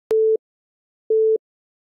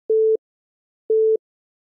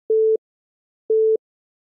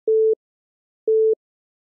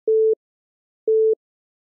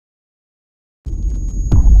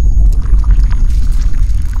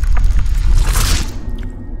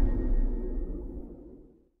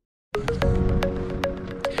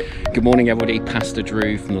Good morning everybody, Pastor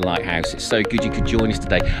Drew from the Lighthouse. It's so good you could join us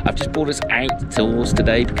today. I've just brought us outdoors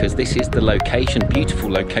today because this is the location, beautiful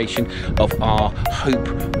location of our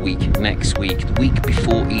Hope Week next week, the week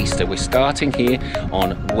before Easter. We're starting here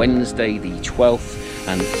on Wednesday the 12th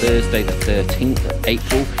and Thursday the 13th of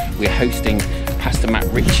April. We're hosting Pastor Matt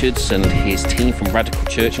Richards and his team from Radical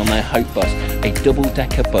Church on their Hope Bus, a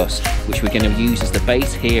double-decker bus which we're going to use as the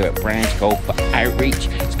base here at Browns Golf for outreach.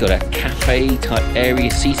 It's got a cafe type area,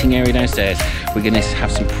 seating area downstairs. We're going to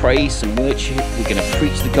have some praise, some worship. We're going to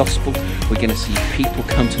preach the gospel. We're going to see people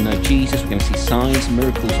come to know Jesus. We're going to see signs,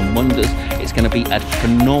 miracles and wonders. It's going to be a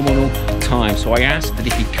phenomenal time. So I ask that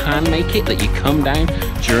if you can make it, that you come down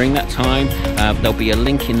during that time. There'll be a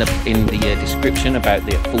link in the description about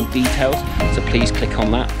the full details, so please click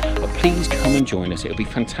on that. But please come and join us. It'll be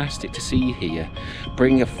fantastic to see you here.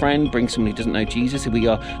 Bring a friend, bring someone who doesn't know Jesus. We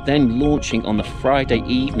are then launching on the Friday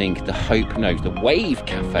evening the Wave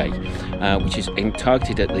Cafe, which is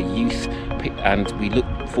targeted at the youth, and we look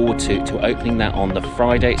forward to opening that on the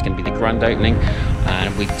Friday. It's going to be the grand opening,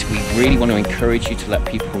 and we really want to encourage you to let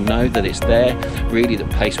people know that it's there, really the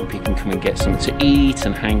place where people can come and get something to eat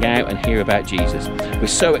and hang out and hear about Jesus. We're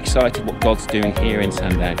so excited what God's doing here in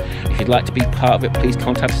Sandown. If you'd like to be part of it, please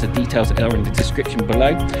contact us. The details are in the description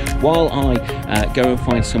below. While I go and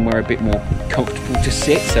find somewhere a bit more comfortable to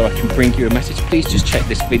sit so I can bring you a message, please just check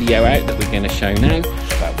this video out that we're going to show now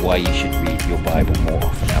about why you should read your Bible more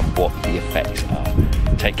often and what the effects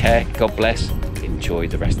are. Take care, God bless, enjoy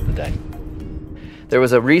the rest of the day. There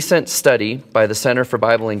was a recent study by the Center for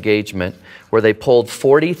Bible Engagement where they polled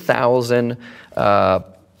 40,000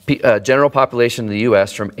 general population in the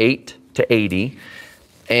U.S. from 8 to 80,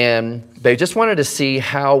 and they just wanted to see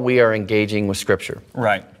how we are engaging with Scripture.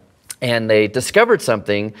 Right. And they discovered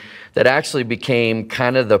something that actually became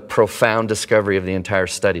kind of the profound discovery of the entire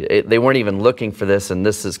study. They weren't even looking for this, and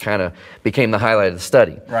this is kind of became the highlight of the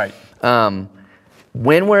study. Right.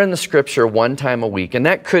 When we're in the Scripture one time a week, and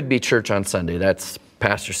that could be church on Sunday, that's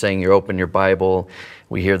pastor saying you open your Bible,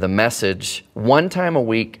 we hear the message, one time a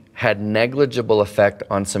week had negligible effect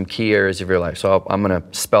on some key areas of your life. So I'm going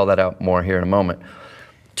to spell that out more here in a moment.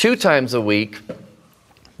 2 times a week,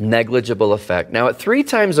 negligible effect. Now at 3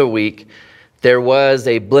 times a week, there was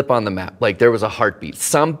a blip on the map, like there was a heartbeat.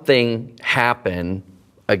 Something happened,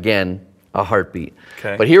 again, a heartbeat.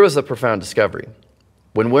 Okay. But here was the profound discovery.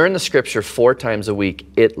 When we're in the Scripture 4 times a week,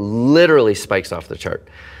 it literally spikes off the chart.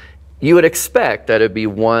 You would expect that it'd be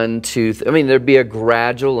 1, 2, there'd be a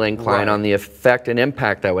gradual incline on the effect and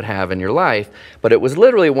impact that would have in your life, but it was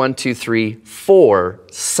literally 1, 2, 3, 4,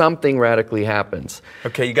 something radically happens.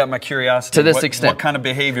 Okay, you got my curiosity. To this extent. What kind of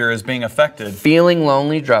behavior is being affected? Feeling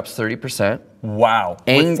lonely drops 30%. Wow.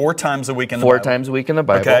 With 4 times a week in the Bible. 4 times a week in the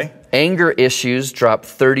Bible. Okay. Anger issues drop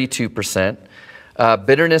 32%.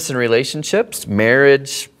 Bitterness in relationships,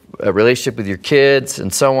 marriage, a relationship with your kids,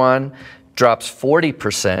 and so on, drops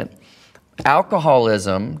 40%.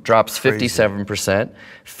 Alcoholism drops 57%.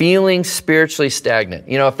 Feeling spiritually stagnant.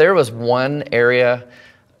 You know, if there was one area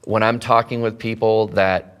when I'm talking with people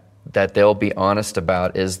that they'll be honest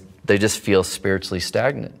about is they just feel spiritually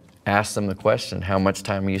stagnant. Ask them the question, how much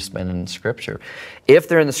time are you spending in Scripture? If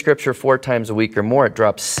they're in the Scripture 4 times a week or more, it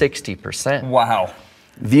drops 60%. Wow.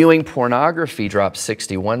 Viewing pornography drops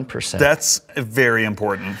 61%. That's very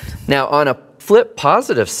important. Now, on a flip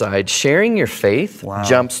positive side, sharing your faith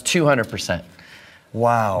jumps 200%.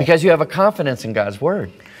 Wow. Because you have a confidence in God's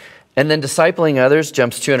Word. And then discipling others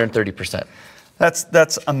jumps 230%.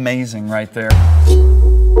 That's amazing right there.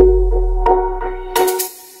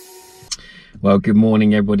 Well, good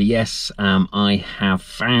morning, everybody. Yes, I have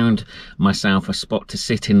found myself a spot to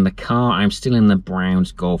sit in the car. I'm still in the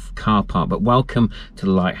Browns Golf car park, but welcome to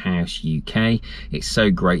the Lighthouse UK. It's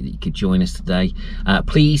so great that you could join us today.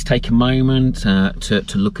 Please take a moment to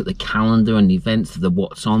look at the calendar and the events, the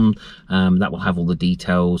what's on. That will have all the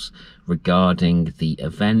details regarding the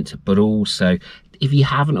event, but also, if you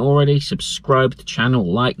haven't already, subscribe to the channel,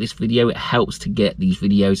 like this video. It helps to get these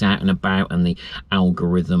videos out and about, and the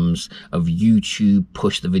algorithms of YouTube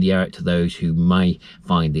push the video out to those who may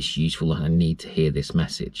find this useful and need to hear this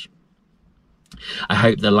message. I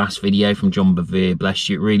hope the last video from John Bevere blessed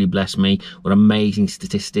you. It really blessed me. What amazing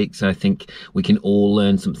statistics. I think we can all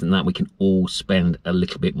learn something, that we can all spend a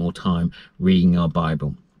little bit more time reading our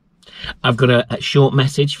Bible. I've got a short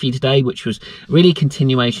message for you today, which was really a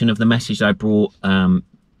continuation of the message I brought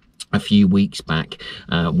a few weeks back.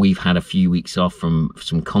 We've had a few weeks off from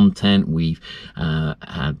some content. We've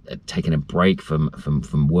had taken a break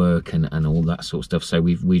from work and all that sort of stuff. So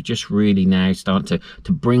we've just really now started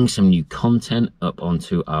to bring some new content up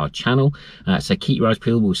onto our channel. So keep your eyes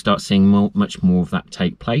peeled. We'll start seeing much more of that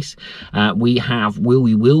take place. We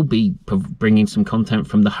will be bringing some content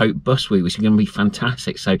from the Hope Bus Week, which is going to be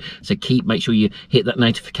fantastic. So make sure you hit that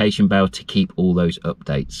notification bell to keep all those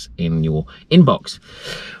updates in your inbox.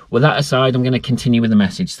 With that aside, I'm going to continue with the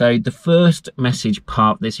message. So the first message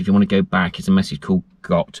part of this, if you want to go back, is a message called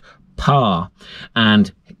Got Par.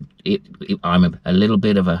 And I'm a little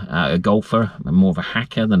bit of a golfer. I'm more of a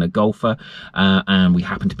hacker than a golfer. And we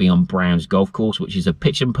happen to be on Brown's golf course, which is a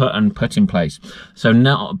pitch and putting place. So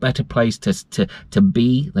not a better place to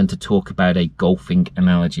be than to talk about a golfing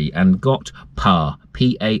analogy. And got par,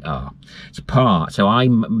 P-A-R. It's par. So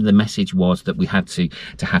the message was that we had to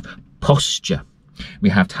have posture. We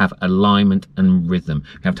have to have alignment and rhythm.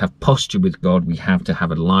 We have to have posture with God. We have to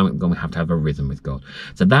have alignment with God. We have to have a rhythm with God.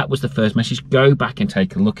 So that was the first message. Go back and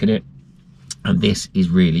take a look at it. And this is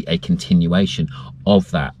really a continuation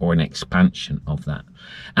of that, or an expansion of that.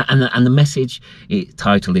 And the message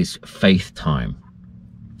title is FaithTime.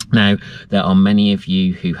 Now, there are many of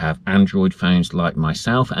you who have Android phones like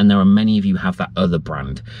myself, and there are many of you who have that other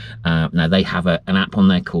brand. Now, they have an app on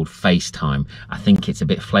there called FaceTime. I think it's a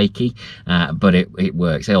bit flaky, but it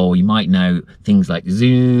works. Or you might know things like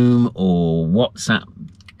Zoom or WhatsApp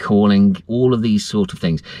calling, all of these sort of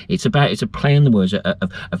things. It's a play on the words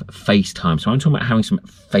of FaceTime. So I'm talking about having some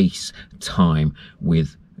FaceTime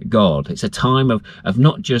with God. It's a time of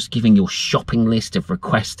not just giving your shopping list of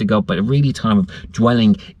requests to God, but a really time of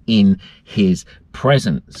dwelling in his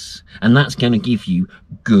presence. And that's going to give you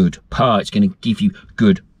good power. It's going to give you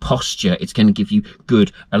good posture. It's going to give you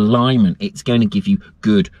good alignment. It's going to give you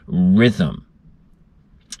good rhythm.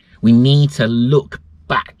 We need to look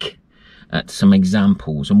back at some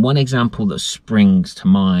examples, and one example that springs to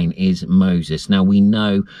mind is Moses. Now we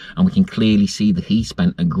know and we can clearly see that he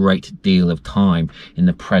spent a great deal of time in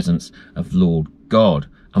the presence of Lord God,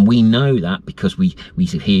 and we know that because we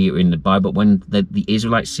hear in the Bible when the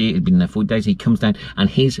Israelites see it, had been there 40 days, he comes down and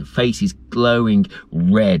his face is glowing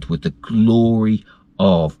red with the glory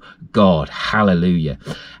of God. Hallelujah.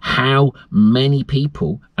 How many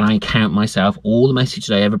people, and I count myself, all the messages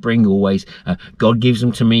I ever bring always, God gives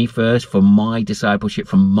them to me first for my discipleship,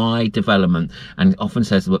 for my development, and often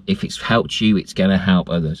says, well, if it's helped you, it's going to help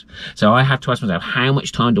others. So I have to ask myself, how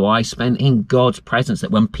much time do I spend in God's presence,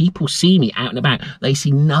 that when people see me out and about, they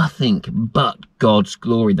see nothing but God's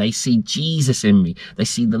glory. They see Jesus in me. They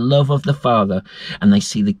see the love of the Father, and they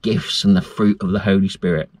see the gifts and the fruit of the Holy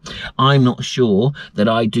Spirit. I'm not sure that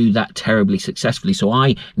I do that terribly successfully, so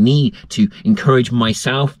I need to encourage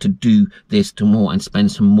myself to do this to more and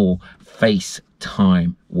spend some more face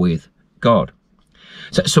time with God.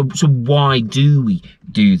 So why do we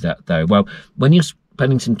do that though? Well, when you're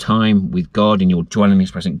spending some time with God and you're dwelling in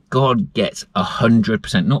his presence, God gets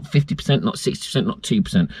 100%, not 50%, not 60%, not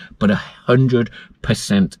 2%, but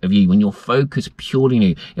 100% of you. When you're focused purely on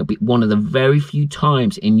you, it'll be one of the very few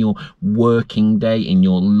times in your working day, in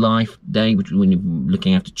your life day, when you're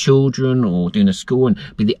looking after children or doing a school, and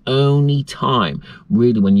be the only time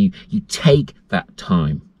really when you take that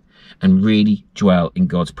time and really dwell in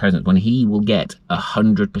God's presence, when he will get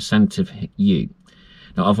 100% of you.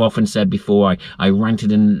 Now, I've often said before, I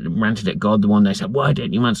ranted at God the one day. I said, why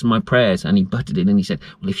don't you answer my prayers? And he butted in and he said,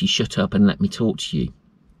 well, if you shut up and let me talk to you,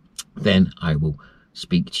 then I will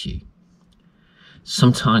speak to you.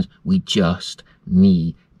 Sometimes we just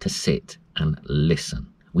need to sit and listen.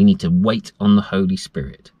 We need to wait on the Holy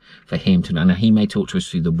Spirit for him to know. Now, he may talk to us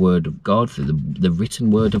through the word of God, through the written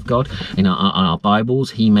word of God in our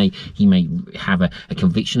Bibles. He may have a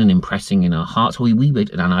conviction and impressing in our hearts. We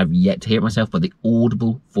read, and I've yet to hear it myself, but the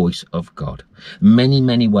audible voice of God.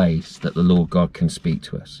 Many ways that the Lord God can speak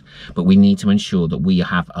to us, but we need to ensure that we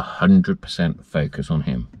have 100% focus on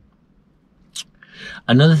him.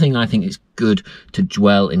 Another thing I think is good to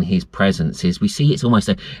dwell in his presence is we see it's almost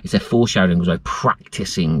a foreshadowing, because we're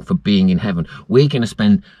practicing for being in heaven. We're going to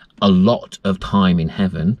spend a lot of time in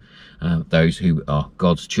heaven. Those who are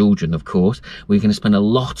God's children, of course, we're going to spend a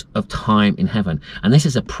lot of time in heaven. And this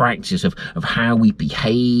is a practice of how we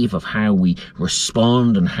behave, of how we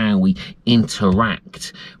respond, and how we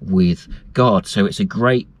interact with God. So it's a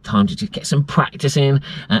great time to just get some practice in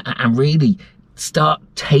and really start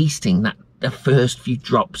tasting the first few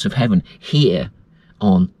drops of heaven here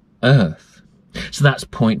on earth. So that's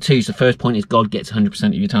point two. So the first point is God gets 100%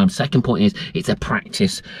 of your time. Second point is it's a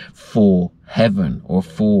practice for heaven, or a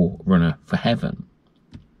forerunner for heaven.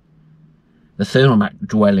 The third one about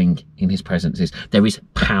dwelling in his presence is there is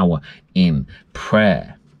power in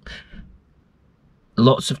prayer.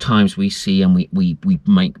 Lots of times we see and we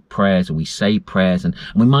make prayers, or we say prayers, and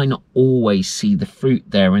we might not always see the fruit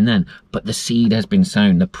there and then, but the seed has been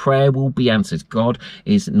sown. The prayer will be answered. God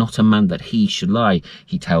is not a man that he should lie.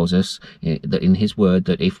 He tells us that in his word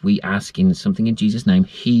that if we ask in something in Jesus' name,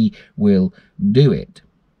 he will do it.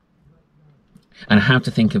 And I have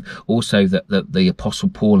to think of also that the Apostle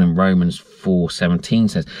Paul in Romans 4:17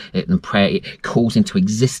 says in prayer, it calls into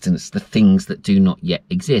existence the things that do not yet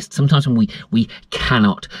exist. Sometimes when we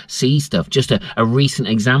cannot see stuff. Just a recent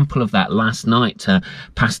example of that last night,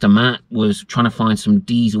 Pastor Matt was trying to find some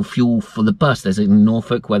diesel fuel for the bus. There's in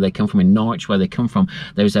Norfolk where they come from, in Norwich where they come from,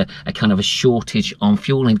 there's a kind of a shortage on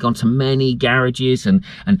fuel. And he'd gone to many garages and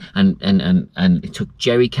it took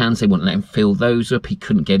jerry cans. They wouldn't let him fill those up. He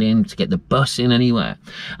couldn't get in to get the bus in anywhere.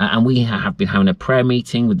 And we have been having a prayer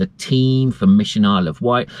meeting with the team for Mission Isle of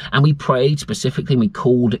Wight, and we prayed specifically, and we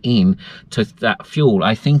called in to that fuel.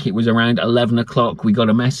 I think it was around 11 o'clock we got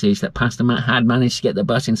a message that Pastor Matt had managed to get the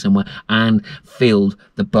bus in somewhere and filled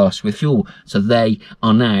the bus with fuel. So they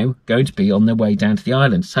are now going to be on their way down to the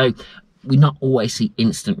island. So we not always see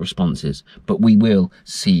instant responses, but we will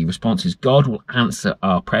see responses. God will answer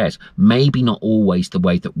our prayers, maybe not always the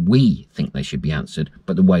way that we think they should be answered,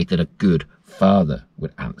 but the way that a good Father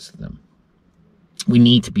would answer them. We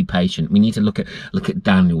need to be patient. We need to look at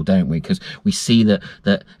Daniel, don't we? Because we see that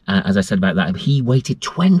as I said about that, he waited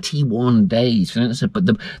 21 days for an answer. But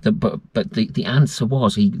the answer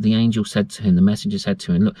was, the angel said to him, the messenger said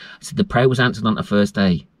to him, look, I said, the prayer was answered on the first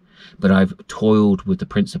day, but I've toiled with the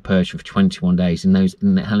Prince of Persia for 21 days in the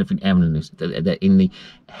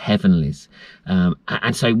heavenlies.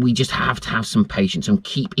 And so we just have to have some patience and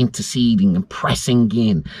keep interceding and pressing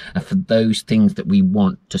in for those things that we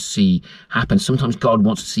want to see happen. Sometimes God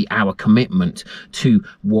wants to see our commitment to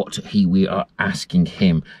what we are asking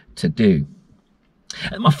him to do.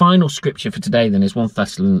 My final scripture for today then is 1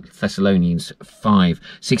 Thessalonians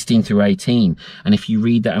 5:16 through 18. And if you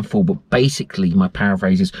read that in full, but basically my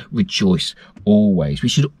paraphrase is rejoice always. We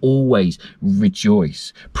should always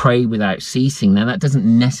rejoice. Pray without ceasing. Now that doesn't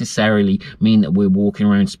necessarily mean that we're walking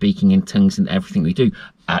around speaking in tongues in everything we do.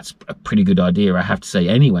 That's a pretty good idea, I have to say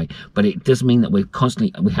anyway. But it does mean that we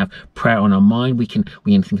have prayer on our mind. We can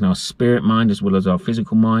think in our spirit mind as well as our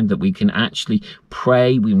physical mind, that we can actually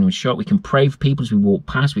pray. We can pray for people as we walk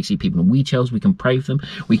past. We see people in wheelchairs. We can pray for them.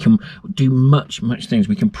 We can do much things.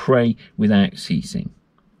 We can pray without ceasing.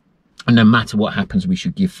 And no matter what happens, we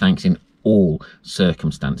should give thanks in all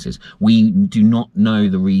circumstances. We do not know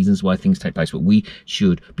the reasons why things take place, but we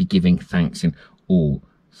should be giving thanks in all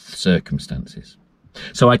circumstances.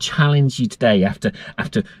 So I challenge you today, after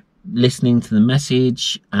listening to the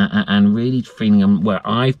message and really feeling where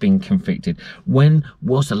I've been convicted, when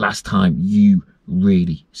was the last time you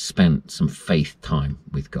really spent some faith time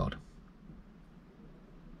with God?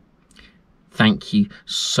 Thank you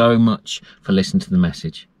so much for listening to the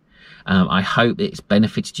message. I hope it's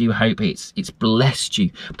benefited you. I hope it's blessed you.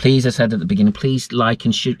 Please, as I said at the beginning, please like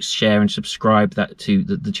and share and subscribe that to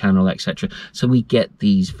the channel, etc., so we get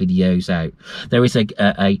these videos out. There is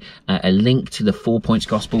a link to the 4 Points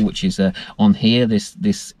Gospel, which is on here. This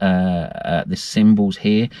symbols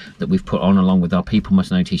here that we've put on along with our People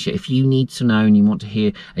Must Know t-shirt. If you need to know and you want to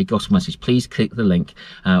hear a gospel message, please click the link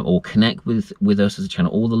or connect with us as a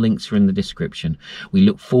channel. All the links are in the description. We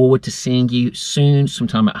look forward to seeing you soon,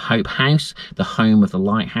 sometime at Hope House, the home of the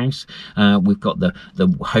Lighthouse. We've got the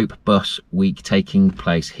Hope Bus Week taking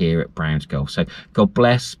place here at Browns Golf. So God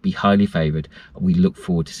bless, be highly favoured. We look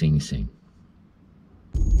forward to seeing you soon.